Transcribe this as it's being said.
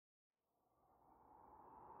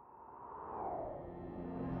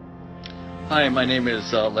Hi, my name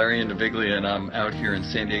is Larry Indiviglia, and I'm out here in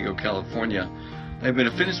San Diego, California. I've been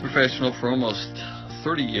a fitness professional for almost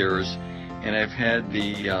 30 years, and I've had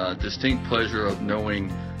the distinct pleasure of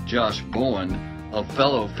knowing Josh Bowen, a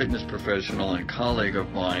fellow fitness professional and colleague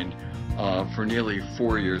of mine, for nearly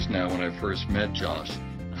 4 years now when I first met Josh.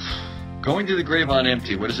 Going to the grave on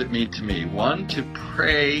empty, what does it mean to me? One, to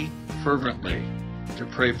pray fervently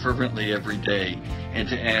every day, and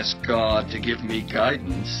to ask God to give me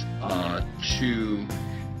guidance to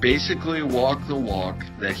basically walk the walk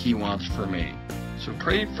that He wants for me. So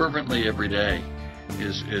praying fervently every day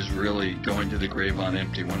is really going to the grave on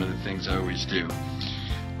empty, one of the things I always do.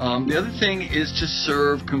 The other thing is to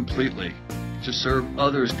serve completely, to serve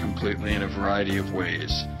others completely in a variety of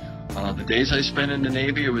ways. The days I spent in the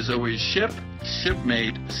Navy, it was always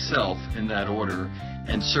shipmate, self in that order,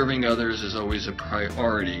 and serving others is always a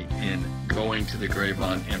priority in going to the grave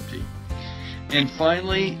on empty. And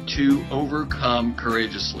finally, to overcome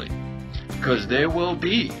courageously, because there will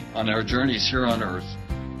be, on our journeys here on earth,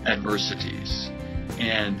 adversities.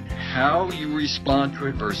 And how you respond to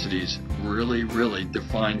adversities really, really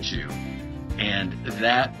defines you. And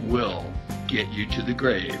that will get you to the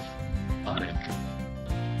grave on empty.